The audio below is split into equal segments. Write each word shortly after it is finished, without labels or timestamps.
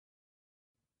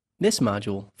This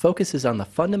module focuses on the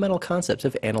fundamental concepts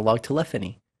of analog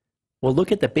telephony. We'll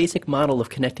look at the basic model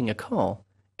of connecting a call,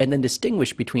 and then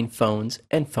distinguish between phones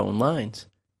and phone lines.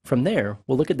 From there,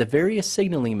 we'll look at the various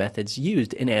signaling methods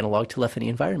used in analog telephony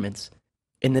environments.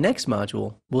 In the next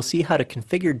module, we'll see how to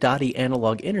configure DOTI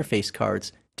analog interface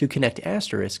cards to connect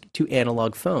Asterisk to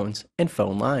analog phones and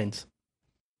phone lines.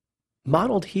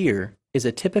 Modeled here is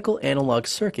a typical analog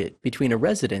circuit between a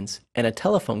residence and a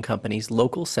telephone company's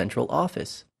local central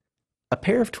office. A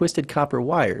pair of twisted copper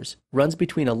wires runs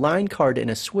between a line card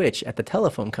and a switch at the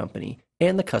telephone company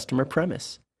and the customer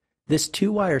premise. This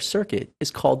two-wire circuit is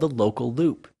called the local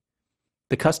loop.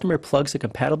 The customer plugs a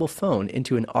compatible phone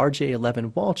into an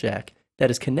RJ11 wall jack that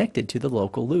is connected to the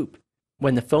local loop.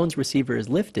 When the phone's receiver is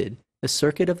lifted, the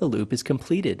circuit of the loop is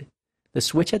completed. The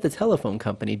switch at the telephone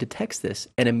company detects this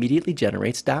and immediately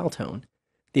generates dial tone.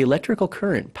 The electrical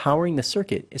current powering the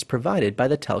circuit is provided by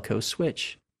the telco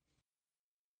switch.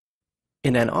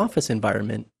 In an office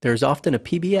environment, there is often a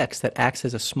PBX that acts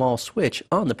as a small switch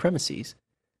on the premises.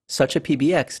 Such a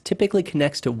PBX typically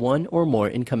connects to one or more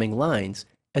incoming lines,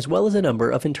 as well as a number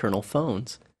of internal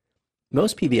phones.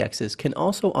 Most PBXs can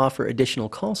also offer additional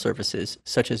call services,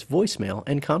 such as voicemail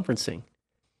and conferencing.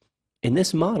 In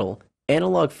this model,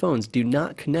 analog phones do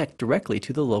not connect directly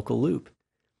to the local loop.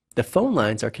 The phone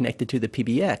lines are connected to the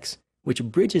PBX, which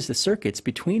bridges the circuits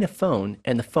between a phone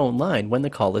and the phone line when the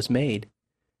call is made.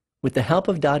 With the help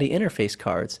of DOTI interface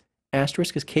cards,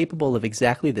 Asterisk is capable of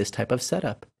exactly this type of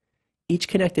setup. Each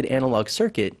connected analog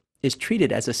circuit is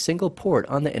treated as a single port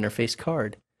on the interface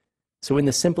card. So in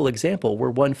the simple example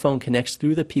where one phone connects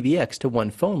through the PBX to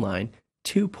one phone line,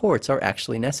 two ports are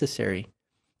actually necessary.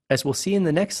 As we'll see in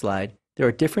the next slide, there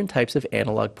are different types of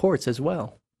analog ports as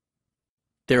well.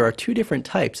 There are two different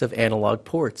types of analog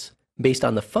ports, based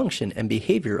on the function and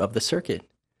behavior of the circuit.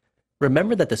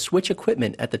 Remember that the switch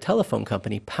equipment at the telephone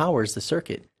company powers the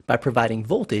circuit by providing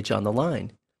voltage on the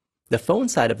line. The phone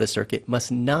side of the circuit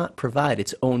must not provide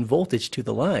its own voltage to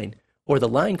the line, or the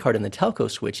line card in the telco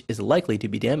switch is likely to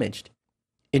be damaged.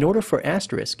 In order for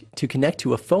Asterisk to connect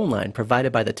to a phone line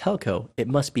provided by the telco, it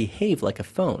must behave like a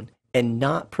phone and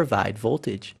not provide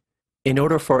voltage. In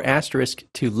order for Asterisk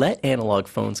to let analog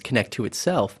phones connect to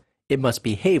itself, it must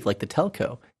behave like the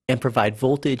telco and provide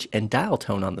voltage and dial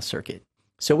tone on the circuit.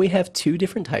 So we have two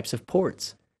different types of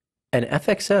ports. An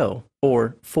FXO,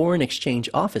 or Foreign Exchange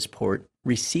Office port,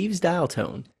 receives dial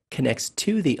tone, connects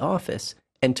to the office,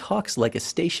 and talks like a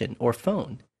station or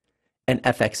phone. An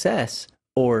FXS,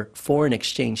 or Foreign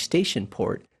Exchange Station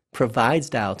port, provides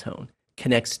dial tone,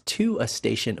 connects to a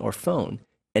station or phone,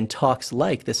 and talks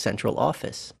like the central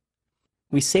office.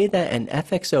 We say that an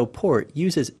FXO port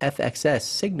uses FXS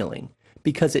signaling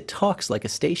because it talks like a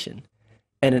station,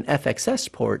 and an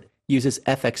FXS port uses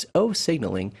FXO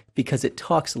signaling because it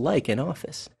talks like an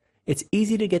office. It's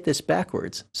easy to get this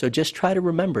backwards, so just try to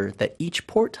remember that each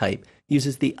port type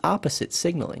uses the opposite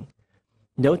signaling.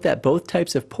 Note that both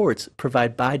types of ports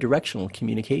provide bidirectional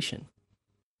communication.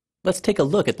 Let's take a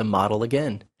look at the model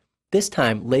again, this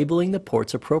time labeling the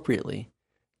ports appropriately.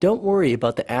 Don't worry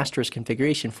about the Asterisk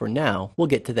configuration for now, we'll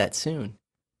get to that soon.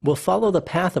 We'll follow the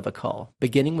path of a call,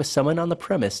 beginning with someone on the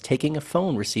premise taking a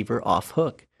phone receiver off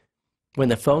hook. When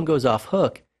the phone goes off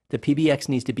hook, the PBX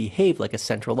needs to behave like a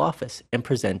central office and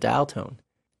present dial tone.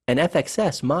 An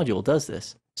FXS module does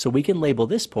this, so we can label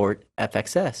this port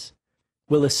FXS.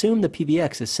 We'll assume the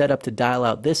PBX is set up to dial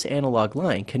out this analog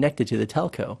line connected to the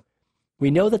telco.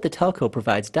 We know that the telco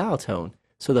provides dial tone,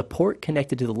 so the port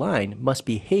connected to the line must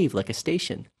behave like a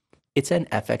station. It's an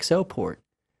FXO port.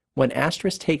 When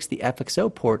Asterisk takes the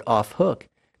FXO port off hook,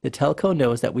 the telco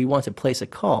knows that we want to place a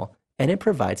call, and it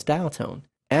provides dial tone.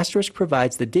 Asterisk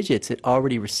provides the digits it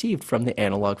already received from the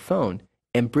analog phone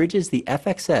and bridges the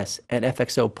FXS and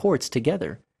FXO ports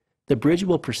together. The bridge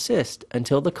will persist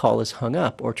until the call is hung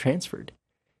up or transferred.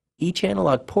 Each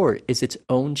analog port is its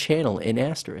own channel in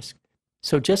Asterisk.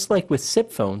 So just like with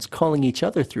SIP phones calling each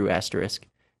other through Asterisk,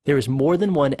 there is more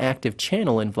than one active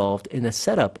channel involved in the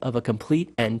setup of a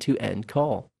complete end-to-end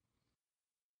call.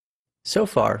 So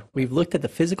far, we've looked at the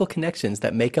physical connections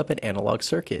that make up an analog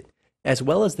circuit, as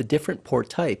well as the different port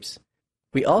types.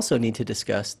 We also need to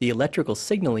discuss the electrical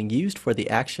signaling used for the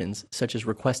actions such as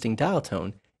requesting dial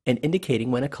tone and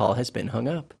indicating when a call has been hung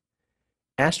up.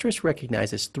 Asterisk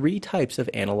recognizes three types of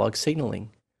analog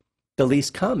signaling. The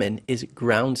least common is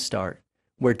ground start,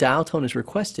 where dial tone is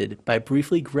requested by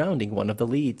briefly grounding one of the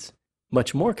leads.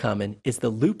 Much more common is the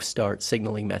loop start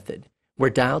signaling method, where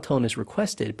dial tone is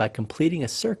requested by completing a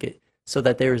circuit so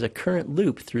that there is a current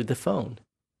loop through the phone.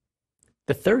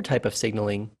 The third type of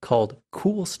signaling, called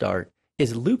cool start,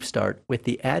 is loop start with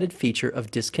the added feature of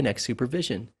disconnect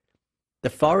supervision. The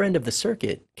far end of the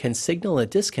circuit can signal a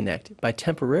disconnect by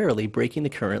temporarily breaking the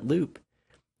current loop.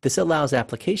 This allows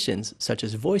applications, such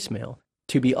as voicemail,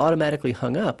 to be automatically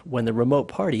hung up when the remote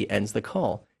party ends the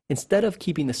call, instead of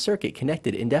keeping the circuit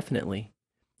connected indefinitely.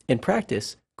 In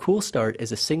practice, Cool Start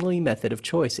is a signaling method of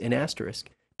choice in Asterisk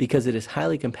because it is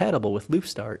highly compatible with Loop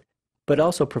Start, but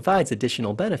also provides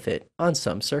additional benefit on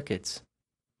some circuits.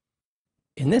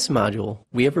 In this module,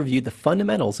 we have reviewed the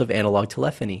fundamentals of analog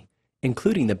telephony,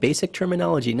 including the basic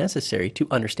terminology necessary to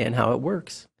understand how it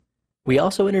works. We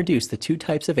also introduced the two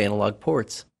types of analog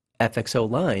ports, FXO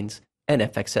lines and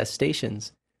FXS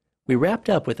stations. We wrapped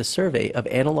up with a survey of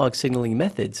analog signaling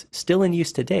methods still in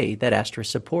use today that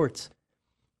Asterisk supports.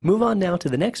 Move on now to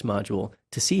the next module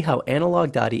to see how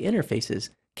analog DADI interfaces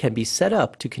can be set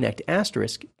up to connect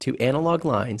Asterisk to analog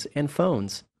lines and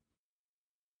phones.